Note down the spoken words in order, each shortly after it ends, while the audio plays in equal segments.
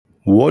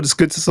What is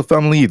good, Tesla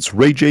family? It's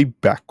Ray J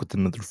back with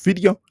another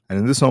video, and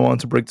in this one I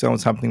want to break down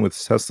what's happening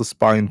with Tesla,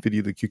 SPY,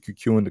 Nvda, the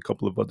QQQ, and a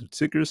couple of other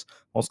tickers. I'm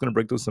also going to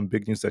break down some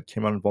big news that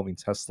came out involving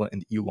Tesla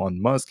and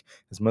Elon Musk,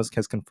 as Musk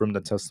has confirmed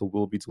that Tesla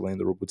will be delaying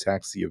the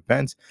Robotaxi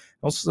event,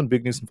 and also some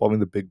big news involving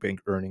the big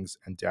bank earnings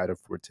and data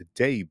for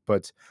today.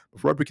 But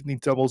before I break any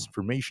devil's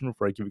information,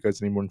 before I give you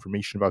guys any more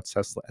information about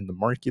Tesla and the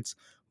markets,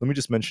 let me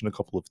just mention a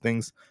couple of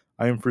things.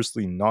 I am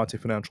firstly not a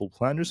financial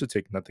planner, so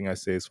take nothing I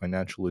say as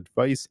financial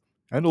advice.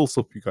 And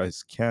also, if you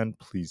guys can,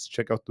 please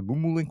check out the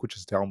Moomoo link, which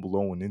is down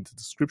below and in the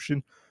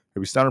description. If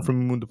you sign up for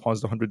Moomoo,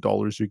 deposit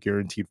 $100, you're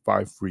guaranteed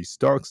 5 free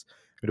stocks.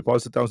 If you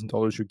deposit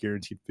 $1,000, you're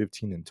guaranteed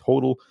 15 in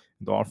total.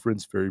 And the offer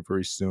ends very,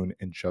 very soon,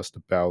 in just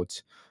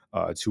about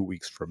 2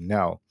 weeks from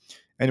now.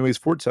 Anyways,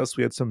 for Tesla,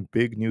 we had some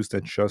big news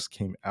that just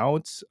came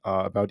out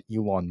about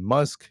Elon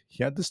Musk.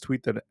 He had this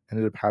tweet that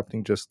ended up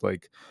happening just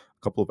like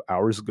a couple of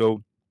hours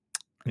ago.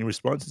 In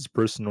response to this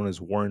person known as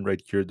Warren right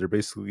here, they're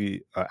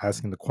basically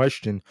asking the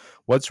question,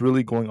 what's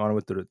really going on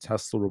with the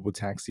Tesla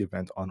Robotaxi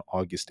event on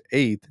August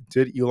 8th?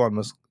 Did Elon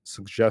Musk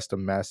suggest a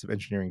massive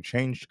engineering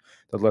change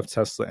that left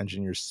Tesla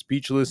engineers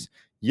speechless?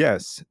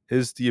 Yes.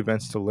 Is the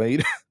event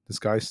delayed? This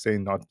guy's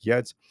saying not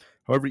yet.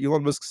 However,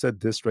 Elon Musk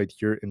said this right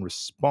here in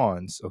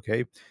response,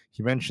 okay?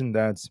 He mentioned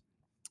that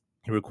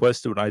he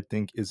requested what I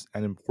think is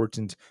an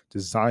important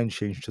design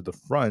change to the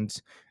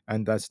front,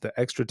 and that's the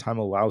extra time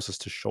allows us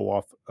to show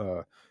off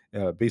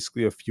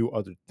basically a few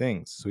other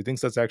things. So he thinks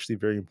that's actually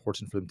very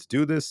important for them to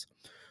do this.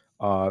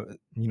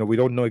 We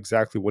don't know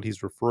exactly what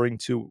he's referring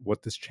to,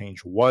 what this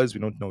change was.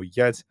 We don't know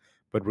yet,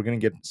 but we're going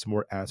to get some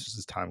more answers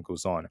as time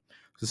goes on.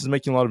 This is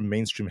making a lot of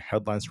mainstream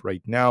headlines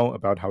right now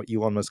about how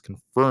Elon Musk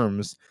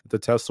confirms that the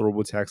Tesla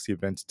Robotaxi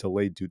event is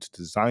delayed due to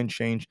design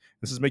change.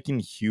 This is making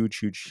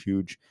huge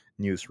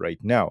news right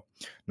now.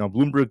 Now,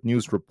 Bloomberg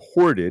News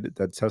reported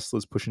that Tesla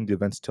is pushing the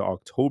events to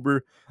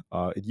October.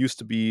 It used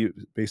to be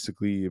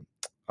basically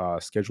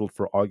scheduled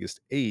for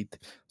August 8th.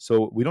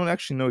 So we don't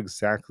actually know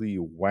exactly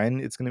when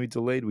it's going to be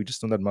delayed. We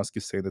just know that Musk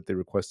is saying that they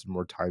requested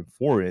more time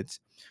for it.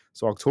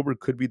 So October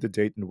could be the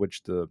date in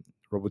which the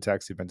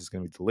Robotaxi event is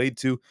going to be delayed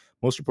to.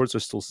 Most reports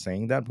are still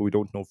saying that, but we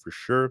don't know for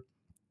sure.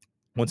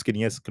 Once again,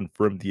 he hasn't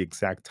confirmed the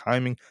exact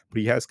timing, but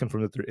he has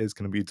confirmed that there is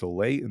going to be a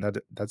delay,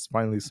 and that's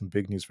finally some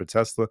big news for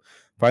Tesla.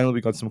 Finally, we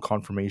got some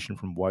confirmation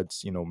from what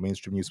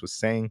mainstream news was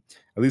saying,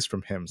 at least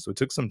from him. So it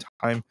took some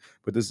time,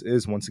 but this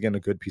is once again a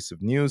good piece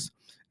of news,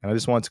 and I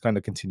just wanted to kind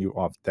of continue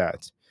off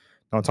that.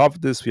 Now, on top of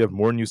this, we have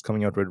more news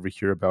coming out right over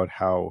here about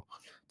how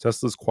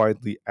Tesla's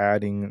quietly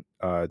adding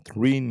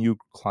 3 new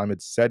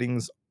climate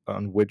settings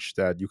on which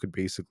that you could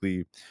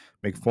basically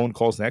make phone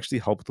calls and actually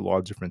help with a lot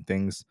of different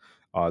things.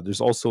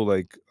 There's also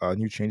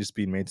new changes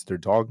being made to their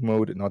dog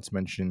mode, not to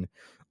mention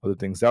other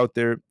things out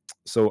there.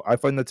 So I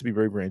find that to be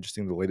very, very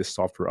interesting. The latest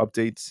software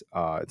updates.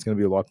 It's going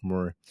to be a lot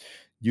more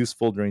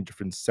useful during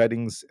different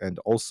settings and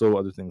also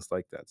other things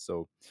like that.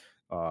 So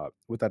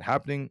with that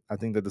happening, I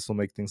think that this will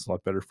make things a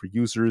lot better for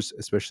users,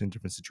 especially in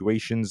different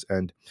situations.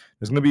 And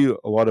there's going to be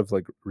a lot of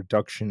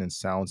reduction in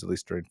sounds, at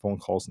least during phone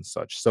calls and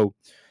such. So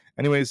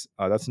anyways,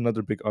 that's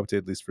another big update,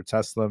 at least for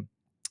Tesla.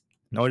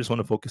 Now I just want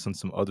to focus on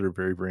some other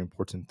very, very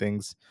important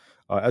things.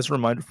 As a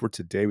reminder for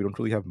today, we don't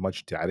really have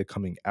much data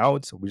coming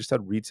out. We just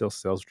had retail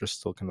sales, which are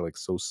still kind of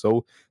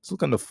still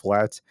kind of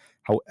flat.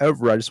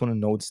 However, I just want to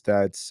note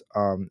that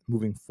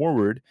moving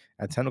forward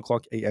at 10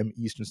 o'clock a.m.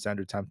 Eastern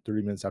Standard Time,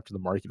 30 minutes after the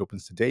market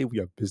opens today, we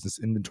have business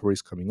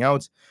inventories coming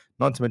out,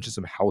 not to mention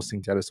some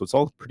housing data. So it's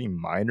all pretty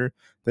minor.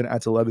 Then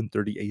at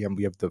 11:30 a.m.,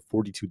 we have the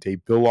 42-day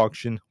bill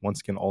auction. Once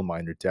again, all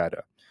minor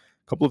data.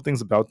 Couple of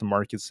things about the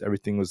markets.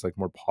 Everything was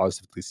more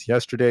positive, at least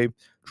yesterday.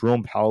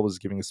 Jerome Powell was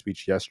giving a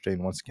speech yesterday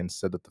and once again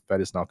said that the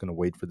Fed is not going to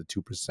wait for the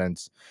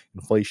 2%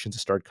 inflation to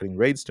start cutting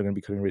rates. They're going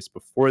to be cutting rates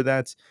before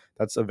that.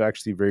 That's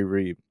actually very,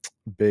 very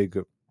big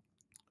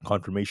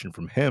confirmation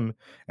from him,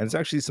 and it's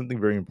actually something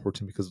very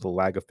important because of the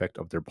lag effect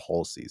of their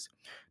policies.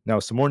 Now,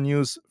 some more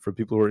news for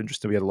people who are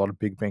interested. We had a lot of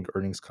big bank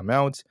earnings come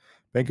out.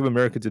 Bank of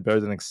America did better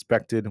than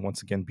expected,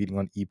 once again beating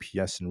on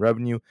EPS and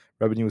revenue.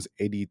 Revenue was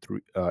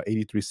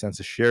 83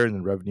 cents a share,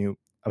 and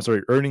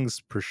then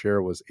earnings per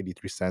share was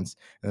 83 cents,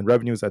 and then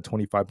revenue is at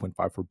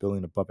 25.54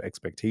 billion above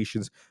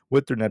expectations,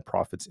 with their net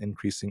profits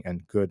increasing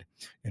and good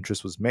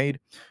interest was made.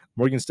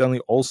 Morgan Stanley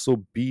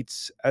also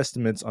beats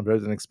estimates on better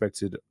than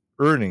expected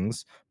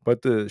earnings,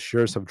 but the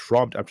shares have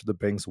dropped after the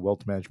bank's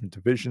wealth management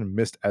division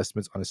missed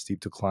estimates on a steep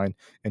decline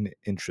in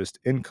interest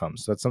income.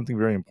 So that's something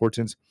very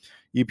important.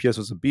 EPS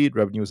was a beat,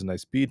 revenue was a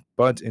nice beat,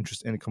 but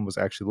interest income was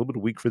actually a little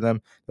bit weak for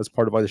them. That's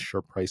part of why the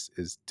share price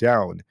is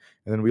down.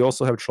 And then we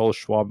also have Charles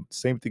Schwab.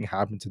 Same thing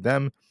happened to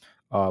them.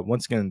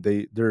 Once again,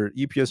 their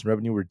EPS and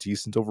revenue were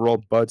decent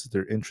overall, but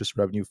their interest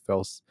revenue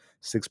fell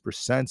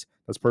 6%.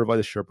 That's part of why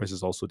the share price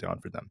is also down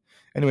for them.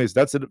 Anyways,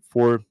 that's it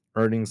for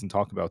earnings and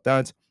talk about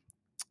that.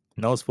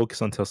 Now let's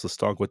focus on Tesla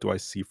stock. What do I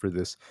see for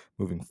this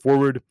moving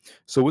forward?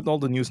 So with all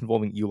the news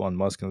involving Elon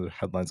Musk and the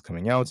headlines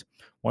coming out,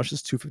 watch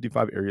this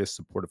 255 area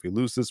support. If we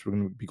lose this, we're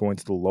going to be going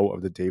to the low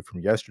of the day from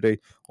yesterday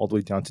all the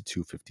way down to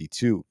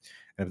 252.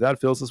 And if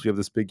that fails us, we have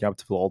this big gap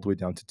to fill all the way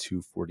down to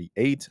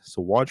 248.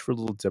 So watch for a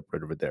little dip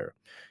right over there.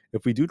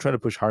 If we do try to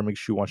push higher, make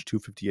sure you watch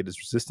 258 as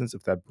resistance.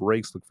 If that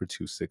breaks, look for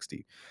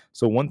 260.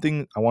 So one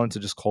thing I wanted to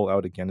just call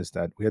out again is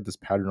that we had this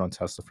pattern on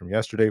Tesla from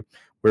yesterday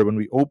where when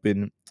we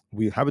open,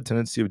 we have a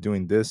tendency of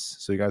doing this.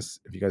 So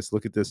if you guys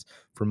look at this,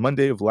 from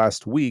Monday of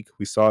last week,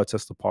 we saw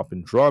Tesla pop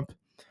and drop.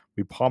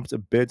 We popped a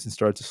bit and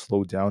started to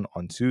slow down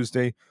on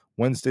Tuesday.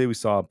 Wednesday, we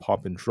saw a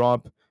pop and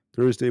drop.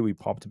 Thursday, we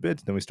popped a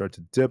bit, then we start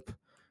to dip.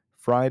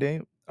 Friday,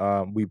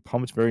 we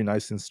pumped very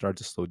nicely and started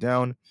to slow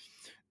down.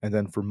 And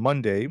then for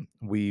Monday,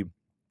 we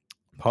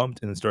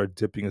pumped and then started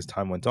dipping as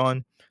time went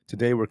on.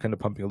 Today, we're kind of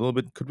pumping a little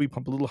bit. Could we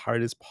pump a little higher?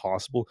 It is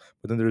possible,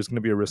 but then there's going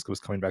to be a risk of us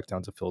coming back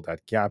down to fill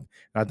that gap.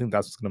 And I think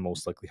that's what's going to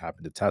most likely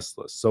happen to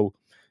Tesla. So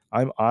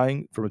I'm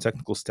eyeing, from a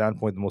technical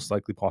standpoint, the most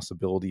likely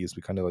possibility is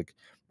we kind of like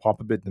pop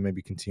a bit and then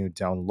maybe continue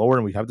down lower.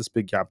 And we have this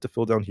big gap to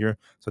fill down here.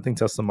 So I think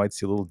Tesla might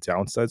see a little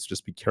downside. So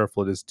just be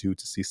careful. It is due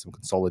to see some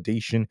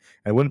consolidation.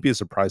 And it wouldn't be a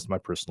surprise, in my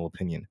personal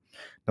opinion.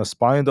 Now,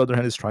 SPY, on the other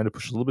hand, is trying to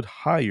push a little bit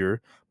higher.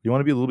 But you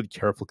want to be a little bit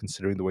careful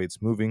considering the way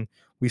it's moving.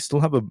 We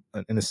still have an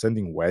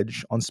ascending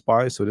wedge on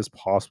SPY, so it is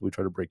possible we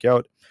try to break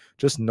out.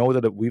 Just know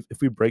that if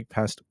we break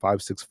past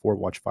 564,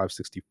 watch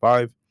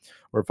 565,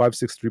 or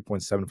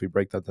 563.7. If we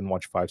break that, then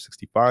watch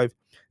 565.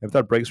 If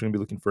that breaks, we're going to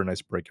be looking for a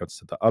nice breakouts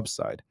to the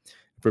upside.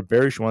 If we're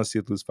bearish, we want to see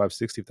it lose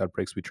 560. If that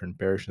breaks, we turn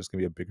bearish, and it's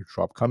going to be a bigger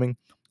drop coming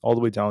all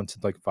the way down to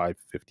like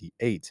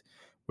 558.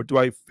 What do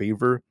I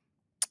favor?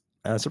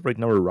 As of right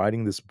now, we're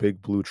riding this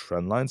big blue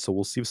trend line, so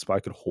we'll see if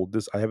SPY could hold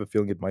this. I have a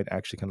feeling it might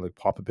actually kind of like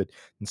pop a bit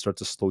and start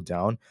to slow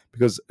down,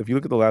 because if you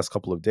look at the last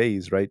couple of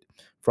days, right?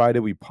 Friday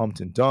we pumped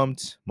and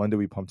dumped, Monday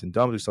we pumped and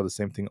dumped. We saw the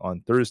same thing on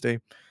Thursday,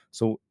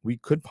 so we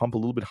could pump a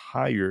little bit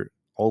higher,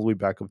 all the way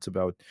back up to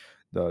about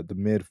the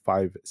mid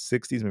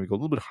 560s, maybe go a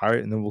little bit higher,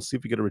 and then we'll see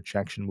if we get a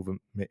rejection,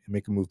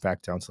 make a move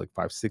back down to like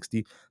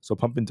 560. So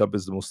pump and dump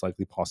is the most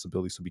likely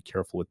possibility, so be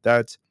careful with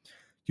that.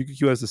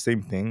 QQQ has the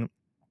same thing.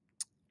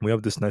 We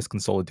have this nice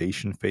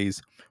consolidation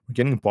phase. We're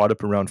getting bought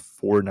up around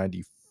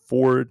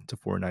 494 to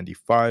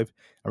 495,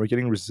 and we're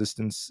getting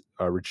resistance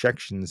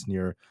rejections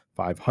near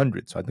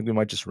 500. So I think we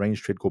might just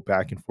range trade, go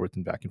back and forth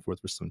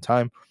for some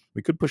time.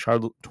 We could push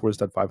hard towards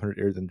that 500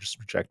 area, then just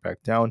reject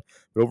back down.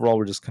 But overall,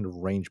 we're just kind of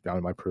range bound,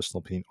 in my personal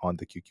opinion, on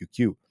the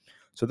QQQ.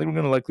 So I think we're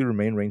going to likely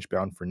remain range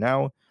bound for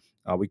now.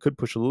 We could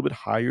push a little bit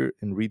higher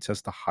and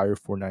retest the higher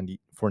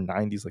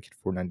 490s, like hit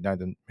 499,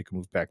 then make a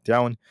move back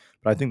down.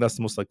 But I think that's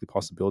the most likely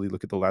possibility.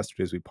 Look at the last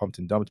 2 days, we pumped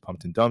and dumped.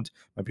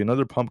 Might be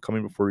another pump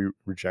coming before we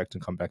reject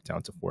and come back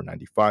down to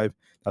 495.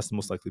 That's the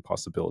most likely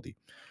possibility.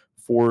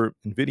 For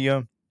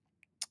Nvda,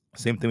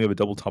 same thing, we have a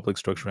double top leg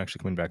structure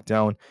actually coming back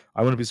down.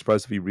 I wouldn't be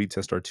surprised if we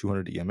retest our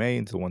 200 EMA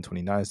into the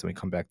 129s, then we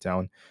come back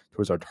down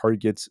towards our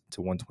targets to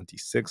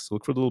 126. So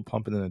look for a little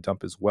pump and then a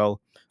dump as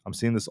well. I'm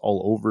seeing this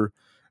all over.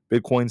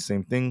 Bitcoin,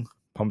 same thing,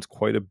 pumped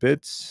quite a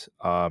bit.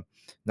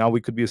 Now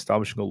we could be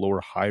establishing a lower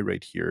high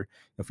right here.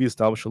 If we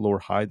establish a lower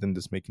high, then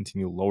this may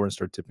continue lower and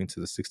start tipping to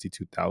the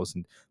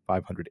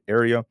 62,500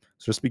 area.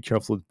 So just be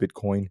careful with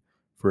Bitcoin.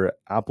 For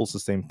Apple's the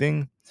same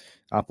thing.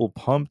 Aapl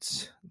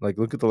pumped, like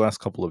look at the last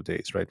couple of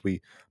days, right?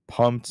 We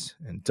pumped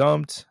and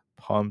dumped.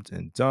 We're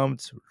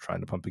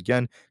trying to pump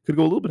again. Could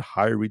go a little bit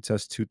higher,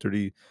 retest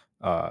 230.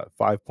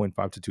 5.5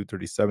 to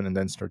 237, and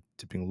then start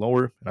tipping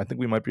lower. And I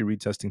think we might be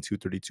retesting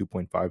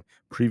 232.5,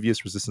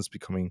 previous resistance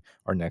becoming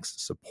our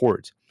next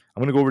support. I'm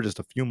going to go over just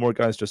a few more,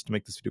 guys, just to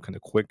make this video kind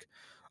of quick.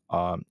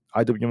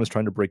 IWM is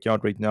trying to break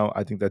out right now.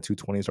 I think that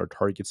 220 is our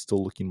target,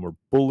 still looking more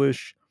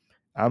bullish.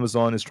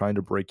 Amazon is trying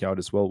to break out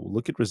as well. We'll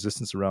look at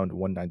resistance around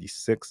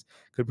 196.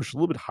 Could push a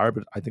little bit higher,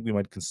 but I think we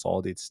might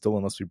consolidate still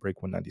unless we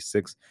break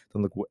 196.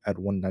 Then look at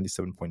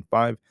 197.5.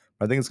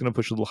 I think it's going to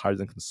push a little higher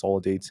than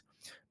consolidate.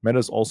 Meta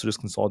is also just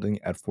consolidating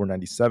at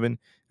 497.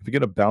 If we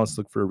get a bounce,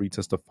 look for a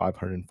retest of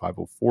 500 and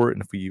 504.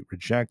 And if we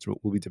reject,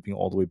 we'll be dipping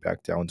all the way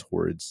back down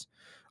towards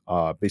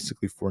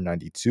basically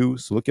 492.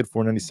 So look at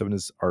 497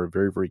 as our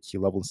very, very key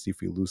level and see if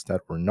we lose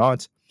that or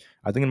not.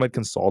 I think it might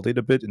consolidate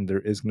a bit, and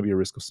there is going to be a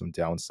risk of some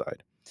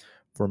downside.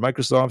 For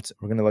Microsoft,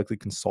 we're going to likely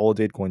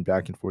consolidate, going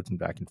back and forth and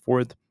back and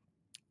forth.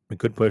 We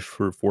could push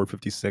for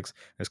 456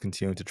 as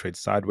continuing to trade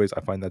sideways.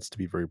 I find that to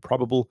be very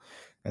probable.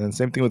 And then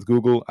same thing with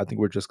Google. I think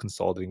we're just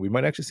consolidating. We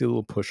might actually see a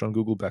little push on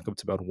Google back up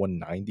to about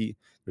 190.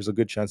 There's a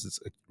good chance it's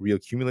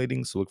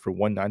reaccumulating. So look for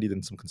 190,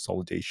 then some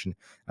consolidation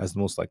as the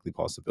most likely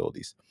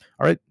possibilities.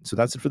 All right. So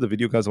that's it for the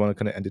video, guys. I want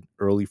to kind of end it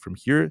early from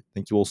here.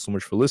 Thank you all so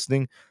much for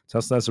listening.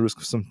 Tesla has a risk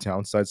of some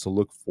downside. So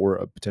look for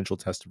a potential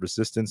test of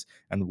resistance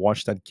and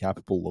watch that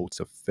gap below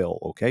to fill.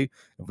 Okay.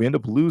 If we end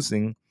up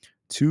losing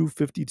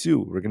 252,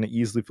 we're going to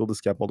easily fill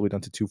this gap all the way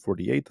down to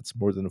 248. That's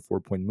more than a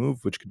 4-point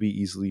move, which could be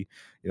easily,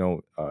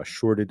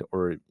 shorted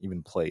or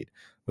even played.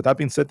 With that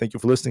being said, thank you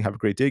for listening. Have a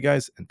great day,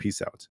 guys, and peace out.